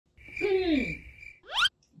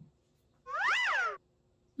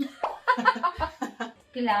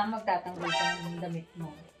kailangan magtatanggal ka ng damit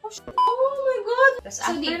mo. Oh my God! Tapos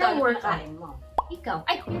So, after dito, ng workout mo? ikaw.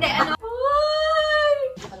 Ay, hindi, ano? Ay!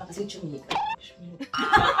 Baka lang kasi chumika.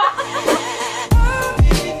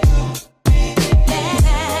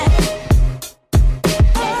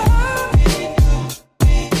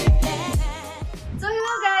 So,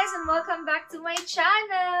 hello guys and welcome back to my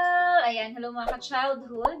channel! Ayan, hello mga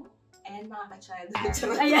ka-childhood. And mga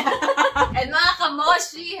ka-childhood. Ayan. And mga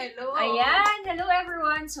kamoshi, hello! Ayan, hello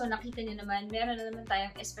everyone! So, nakita niyo naman, meron na naman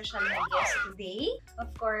tayong special na guest today. Of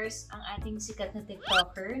course, ang ating sikat na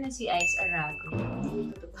TikToker na si Arago.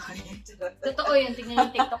 Totoo yun, tingnan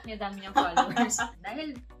yung TikTok niya, dami niyang followers.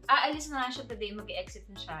 Dahil aalis na siya today, mag-exit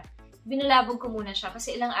na siya. Binalabog ko muna siya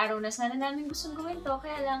kasi ilang araw na sana namin gustong gawin to,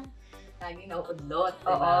 kaya lang laging nauudlot, diba?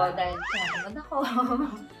 Oo, dahil tinatamad ako.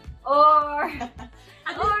 Or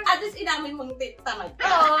at least inamin mong tamad ka.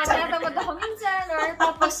 Oo, tinatamad ako minsan. Or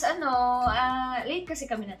tapos late kasi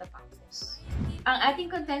kami natatapos. Ang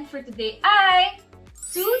ating content for today ay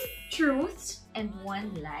 2 truths and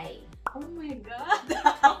 1 lie. Oh my God!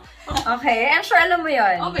 Okay, I'm sure alam mo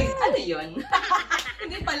yun. Oh my God, ano yun?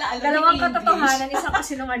 Hindi pala alam. Dalawang katotohanan, isang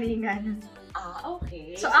kasinungalingan.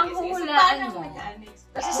 Okay. So, ang huhulaan mo,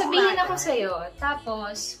 kasi sasabihin ako sa'yo,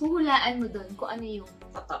 tapos huhulaan mo dun kung ano yung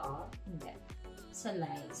totoo. Hindi. Sa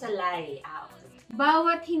lie. Sa lie. Okay.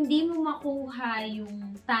 Bawat hindi mo makuha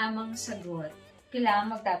yung tamang sagot,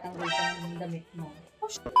 kailangan magtatanggal ka ng damit mo.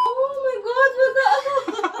 Oh my God!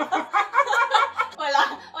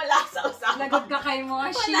 Wala sa usapan. Lagot ka kay mo,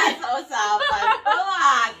 Wala sa usapan.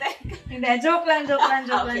 Hindi, joke lang.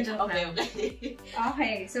 Okay.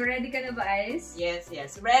 Okay, so ready ka na ba, Ice? Yes.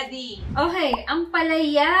 Ready. Okay, ang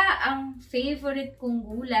palaya ang favorite kong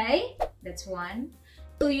gulay. That's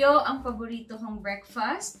 1. Tuyo ang paborito kong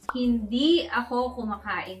breakfast. Hindi ako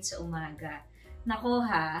kumakain sa umaga. Nako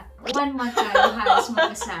ha, 1 month tayo halos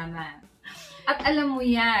magkasama. At alam mo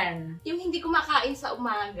yan. Yung hindi kumakain sa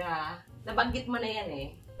umaga, nabanggit mo na yan eh.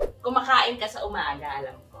 Kumakain ka sa umaga,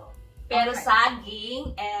 alam ko. Pero okay.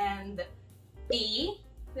 Saging and pea,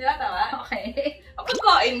 di ba tama? Okay.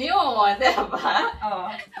 Pagkain yun, di ba? Oo.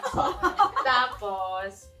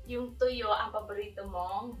 Tapos, yung tuyo ang paborito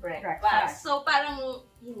mong breakfast. So, parang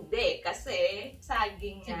hindi. Kasi,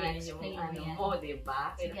 saging nga yung ano mo, di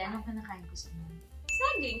ba? Sige, anong kinakain ko sa mga?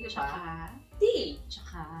 Saging, di ba? Tsaka? Tea.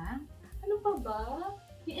 Tsaka? Ano pa ba?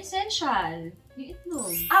 Yung essential. Yung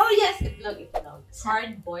itlog. Oh, yes! Itlog.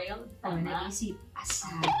 Hard-boiled. Naisip.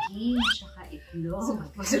 Saging. Tsaka itlog.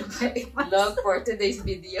 Itlog for today's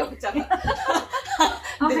video. Tsaka.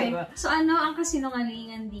 Okay. Diba? So, ano ang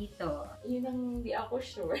kasinungalingan dito? Yun ang hindi ako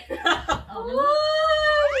sure. Oh.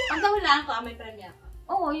 Ang tahulaan ko, may premya ka.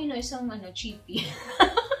 Oo, yun o, isang cheapie.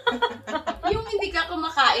 Yung hindi ka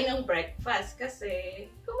kumakain ng breakfast kasi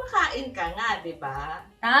kumakain ka nga, di ba?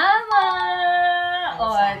 Tama!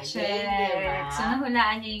 O, check. diba? So,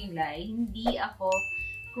 nahulaan niya yung lie. Hindi ako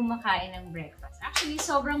kumakain ng breakfast. Actually,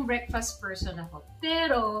 sobrang breakfast person ako.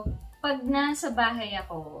 Pero, pag nasa bahay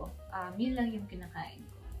ako, yun lang yung kinakain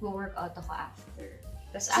ko. Go-workout ako after.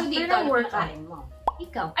 Tapos so, after dito, ng workout mo?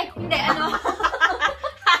 Ikaw. Ay, hindi, ano?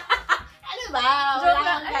 Ano ba? Joke Wala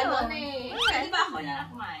lang, kang gano'n eh. Hindi ba ako na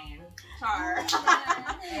kumain? Char.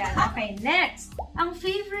 Ayan, okay, next. Ang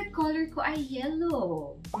favorite color ko ay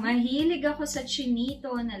yellow. Mahilig ako sa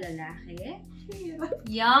chinito na lalaki.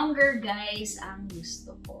 Younger guys ang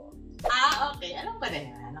gusto ko. Okay. Alam ko na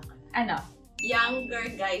yan. Ano? Younger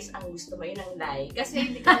guys ang gusto mo. Yun ang lie. Kasi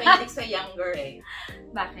hindi ka mahilig sa younger eh.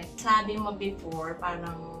 Bakit? Sabi mo before,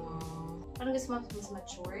 parang gusto mo mas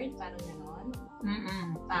matured. Parang gano'n.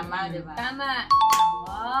 Tama, di ba? Tama.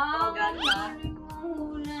 Wow! Ganda.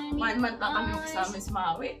 1 month na kami sa Miss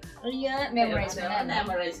Maui. Ayan. Memorize ko na.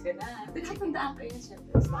 Memorize ko na. Tinatandaan ko yun,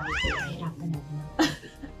 syempre. Miss Maui. Hirapan natin.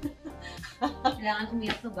 Kailangan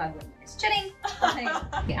umiyak to bago. Charing!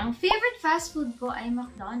 Okay. Ang favorite fast food ko ay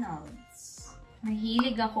McDonald's.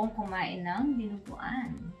 Mahilig akong kumain ng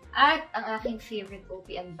dinuguan. At ang aking favorite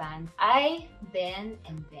OPM band ay Ben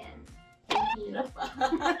and Ben. Hirap pa.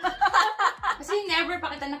 Kasi never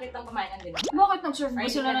pa kita nakitang kumain ng dinuguan. Bakit nag-serve mo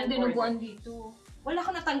sila ng dinuguan dito? Wala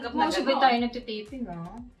ko natanggap na gano'n. Sabay tayo nagtitaping,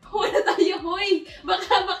 ha? Wala tayo, hoy!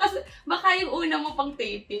 Baka yung una mo pang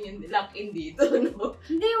taping yung lock-in dito, no?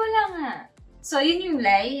 Hindi, wala nga. So, yun yung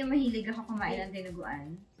lie, yung mahilig ako kumain ng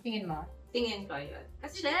dinuguan. Tingin mo? Tingin ko yun.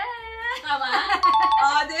 Kasi, check! tama?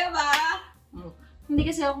 Diba? Hindi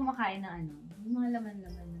kasi ako kumakain ng yung mga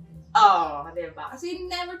laman-laman na gano'n. Diba? Kasi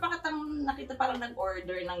never pa katang nakita parang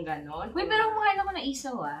nag-order ng gano'n. Uy, pero kumakain ako ng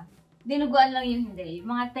isaw, Dinuguan lang yung hindi. Yung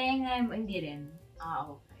mga tenga, hindi rin.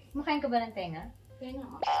 Okay. Kumakain ka ba ng tenga? Kaya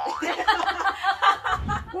naman.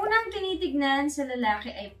 Unang tinitignan sa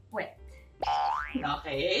lalaki ay puwet.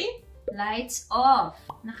 Okay. Lights off.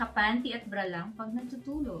 Nakapanty at bra lang pag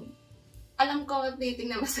natutulog. Alam ko,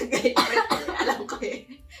 titignan mo sa gay. Alam ko eh.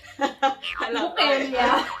 Bukelya.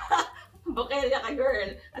 Bukelya ka, girl.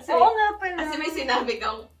 Kasi, Oo nga pala. Kasi may sinabi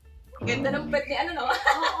kang, ganda ng pet niya, ano no?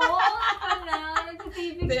 Oo nga pala.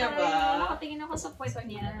 Nagtitibig Diba? tayo. Nakatingin ako sa puwet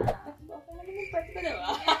niya. Okay naman yung pet ko, diba?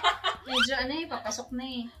 Medyo ano eh, papasok na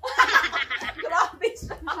eh. Grabe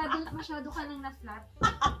siya. Masyado ka lang na flat.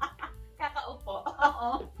 Kakaupo.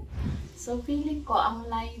 Oo. So, feeling ko, ang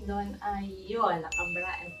lie doon ay yun,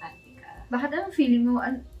 nakabra and panty ka. Bakit anong feeling mo?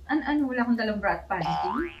 Ano, wala akong dalang bra at panty?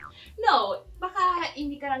 No, baka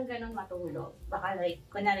hindi ka lang ganun matulog. Baka like,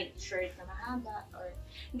 kunwari shirt na mahaba or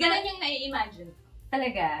ganun yung nai-imagine ko.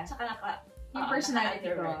 Talaga? Saka Yung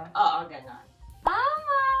personality ko? Oo, ganun.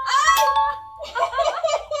 Tama!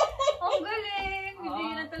 Ang galing!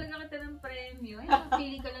 Bibigyan na talaga kita ng premyo.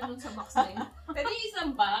 Feeling ka lang dun sa box na yun. Pwede yung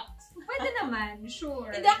isang box. Pwede naman,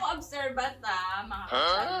 sure. Hindi ako observant mga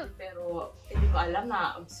kapatid, pero hindi ko alam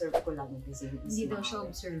na observe ko lang kasi Hindi daw siya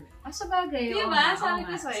observe. Sa bagay. Diba? Sabi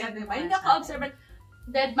ko sa'yo, diba? Hindi ako observant.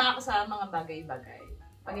 Dead ma ako sa mga bagay-bagay.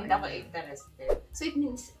 Pag hindi ako interested. So it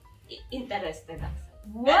means interested ako.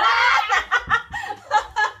 What?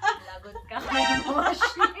 Lagot ka.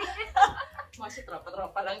 Moshi,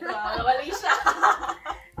 tropa-tropa lang ito. Nawali siya.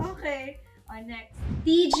 Okay. Next.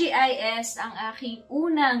 TGIS ang aking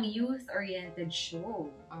unang youth-oriented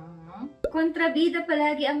show. Kontrabida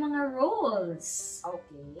palagi ang mga roles.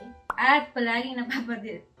 Okay. At palaging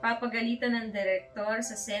napapagalitan ng direktor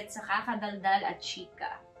sa set sa kakadaldal at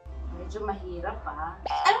chika. Medyo mahirap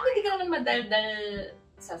Alam ko hindi ka naman madaldal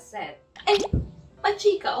sa set. Ay,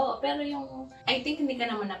 pachika, pero yung, I think hindi ka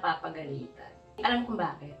naman napapagalitan. Alam kung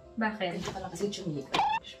bakit. Bakit? Hindi ka lang kasi chumika.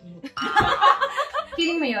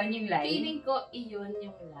 Feeling mo yun, yung lie? Feeling ko, iyon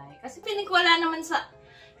yung lie. Kasi feeling ko wala naman sa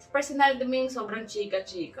personality mo yung sobrang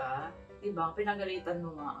chika-chika. Diba? Pinagalitan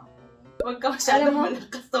mo nga ako. Huwag ka masyadong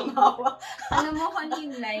malakas tumawa. Alam mo kung ano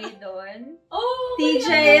yung lie doon? Oh!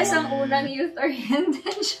 TGIS ang unang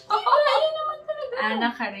youth-oriented show. Ayun naman talaga. Ana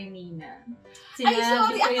Karenina. Ay,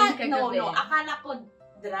 sorry. ko yun kagabi. No. Akala ko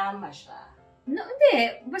drama siya. No,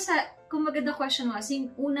 hindi. Basta, kumbaga the question was,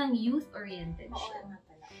 yung unang youth-oriented show. Oo nga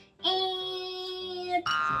talaga. And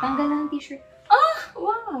tanggal na ang t-shirt.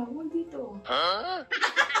 Wow! Huwag dito.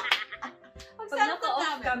 Pag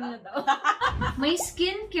naka-off cam na daw. May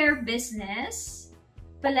skincare business.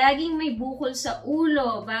 Palaging may bukol sa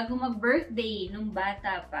ulo bago mag-birthday nung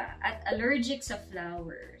bata pa. At allergic sa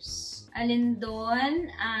flowers. Alin doon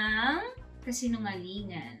ang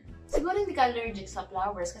kasinungalingan? Siguro hindi ka allergic sa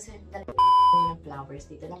flowers kasi ng flowers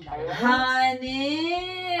dito ng flowers.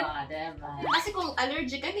 Hanip! Diba? Kasi kung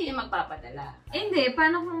allergic ka, hindi niya magpapadala. Hindi,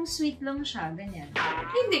 paano kung sweet lang siya? Ganyan.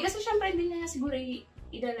 Hindi, kasi syempre hindi niya siguro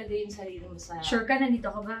ilalagay yung sarili mo sa Sure ka,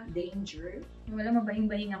 nandito ka ba? danger. Wala,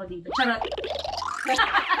 mabahing-bahing ako dito. Charot!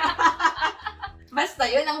 Basta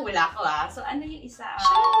yun ang hula ko So ano yung isa?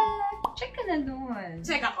 Check ka na doon.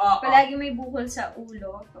 Check ako. Palagi may bukol sa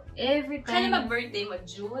ulo. Every time. Kaya mag-birthday mo?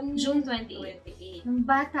 June 28. Nung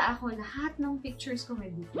bata ako, lahat ng pictures ko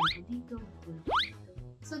may bukol ko dito.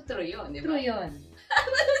 So true yun, di ba? True yun.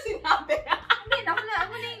 Ano sinabi? Hindi, nakulaan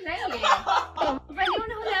mo na yung lie Pwede mo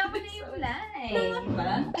nakulaan mo na yung lie.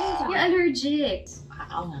 Yung allergic.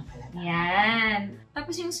 Oo nga pala. Yan.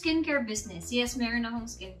 Tapos yung skincare business. Yes, meron akong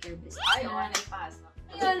skincare business. Ay, oo, nagpasok.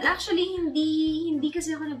 Yun, actually, hindi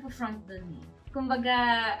kasi ako nagpo-front dun eh. Kumbaga,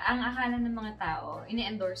 ang akala ng mga tao,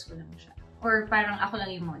 ini-endorse ko lang siya. Or parang ako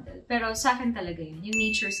lang yung model. Pero sa akin talaga yun, yung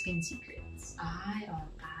Nature Skin Secrets. Ay, oo.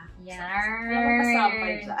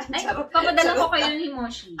 Yarn! Ay, papadala ko kayo ni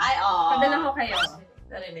Moshi. Ay, oo. Padala ko kayo.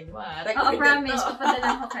 Narinig mo Oo, promise. Papadala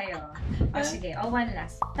ko kayo. Sige, one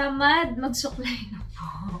last. Tamad magsuklay na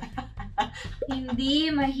po.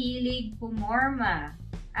 Hindi mahilig pumorma.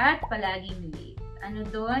 At palaging late. Ano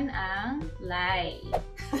doon ang lie?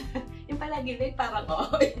 Yung palagi late, parang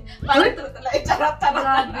parang tutulay. Charot.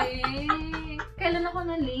 Grabe. Kailan ako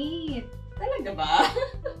na late? Talaga ba?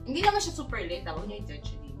 Hindi naman siya super late. Ako niya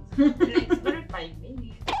i-judge din. Like, siguro 5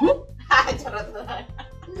 minutes. Charot na.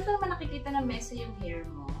 Hindi ko naman nakikita na messy yung hair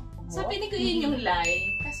mo. So, pinig ko yun yung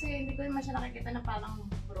lie. Kasi hindi ko naman siya nakikita na parang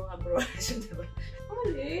bruha-bruha siya, diba?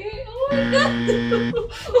 Mali! Oh my God!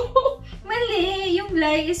 Mali! Yung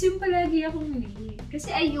lie is yung palagi akong late.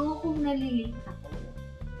 Kasi ayokong nalilate ako.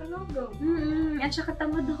 Talaga? At saka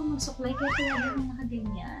tamad ako magsuklay kaya talaga akong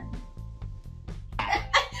nakaganyan.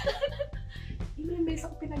 Ilang beses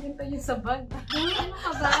ako pinaganta yun sa bag. Uy, ano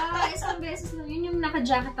ka ba? Isang beses lang. Yun yung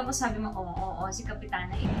naka-jacket ako. Sabi mo, oo, si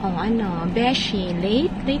Kapitana. Oh, ano? Beshi, late?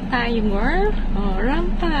 Late tayo, girl? Oh,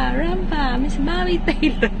 rampa. Miss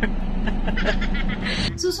MauiTaylor.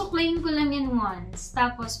 Susuklayin ko lang yan once.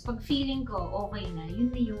 Tapos, pag feeling ko, okay na. Yun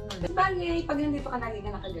na yun. Bagay, pag nandito ka lagi ka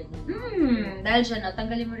nakaganyan. Dahil dyan,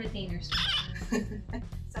 tanggalin mo retainers.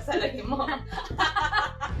 Sasalagin mo.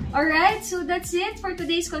 Alright, so that's it for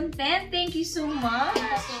today's content. Thank you so much.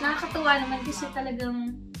 Nakakatuwa naman kasi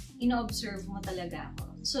talagang ino-observe mo talaga ako.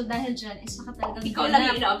 So dahil dyan, isa ka talagang Ikaw lang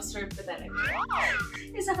yung ino-observe ko talaga.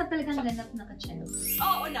 Isa ka talagang ganap na ka-channel.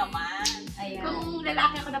 Oo naman. Ayan. Kung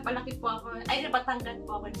lalaki ako, napalaki po ako, ay napatangkat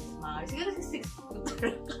po ako ni Maui. Siguro si 6 foot.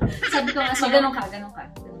 Sabi ko nga, so ganun ka.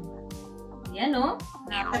 Yan o.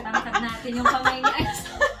 Nakatangkad natin yung kamay ni Ice.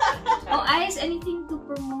 Oh, Ice, anything to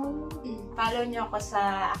promote? Follow niyo ako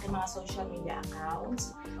sa aking mga social media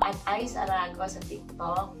accounts. At Ice Arago sa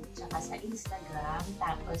TikTok, tsaka sa Instagram.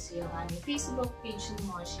 Tapos yung aming Facebook page ni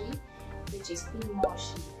Moshi, which is Team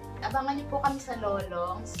Moshi. Abangan niyo po kami sa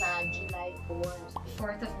Lolong sa July 4th.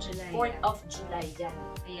 4th of July. 4th of July, yan.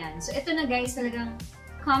 Ayan. So ito na guys, talagang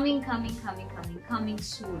coming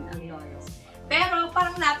soon ang Lolong. Pero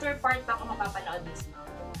parang latter part pa ako mapapanood this month.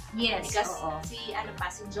 Yes, because oo. si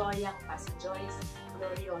Joya, si Joyce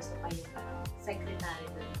Glorioso pa yung secretary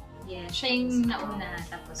doon. Yeah, siya yung nauna.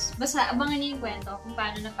 Tapos, basta abangan niyo yung kwento kung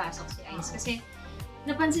paano napasok si Ice. Kasi,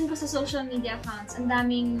 napansin ko sa social media accounts, ang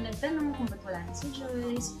daming nagtanong kung ba't wala na si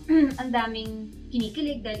Joyce. Ang daming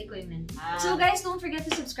kinikilig dahil ko yung mentor. So guys, don't forget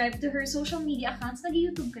to subscribe to her social media accounts.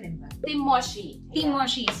 Nag-YouTube ka rin ba? Team Moshi. Team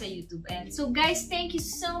Moshi sa YouTube. And so guys, thank you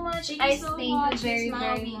so much. Thank you very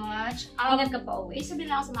much. Ingat ka pa uwi. Sabihin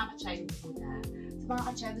lang ako sa mga ka-childhood na. Sa mga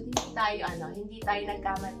ka-childhood, hindi tayo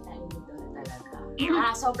nagkamat na idol talaga.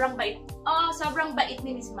 Sobrang bait. Sobrang bait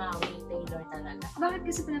ni Miss MauiTaylor talaga. Bakit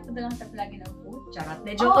kasi pinapadalang tayo lagi ng food? Charot.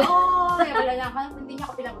 De joke. Wala na ako. Hindi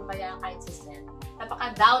niya ako pinababayaan kahit sa set.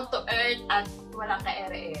 Napaka down to earth at walang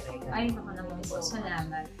ka-ere-ere. Ay, naku naman po.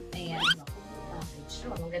 Salamat. Ayan.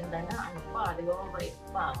 Sure, ang ganda na. Ano pa? Di ba mabait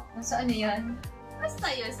pa? So, ano yun?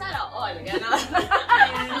 Basta yun. Sana all. Gano'n.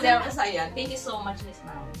 Basta yun. Thank you so much, Miss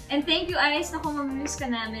Mau. And thank you, Ice, na kung mamimiss ka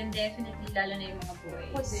namin. Definitely, lalo na yung mga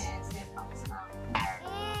boys.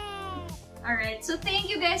 Alright, so thank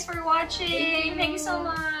you guys for watching. Thank you so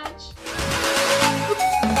much.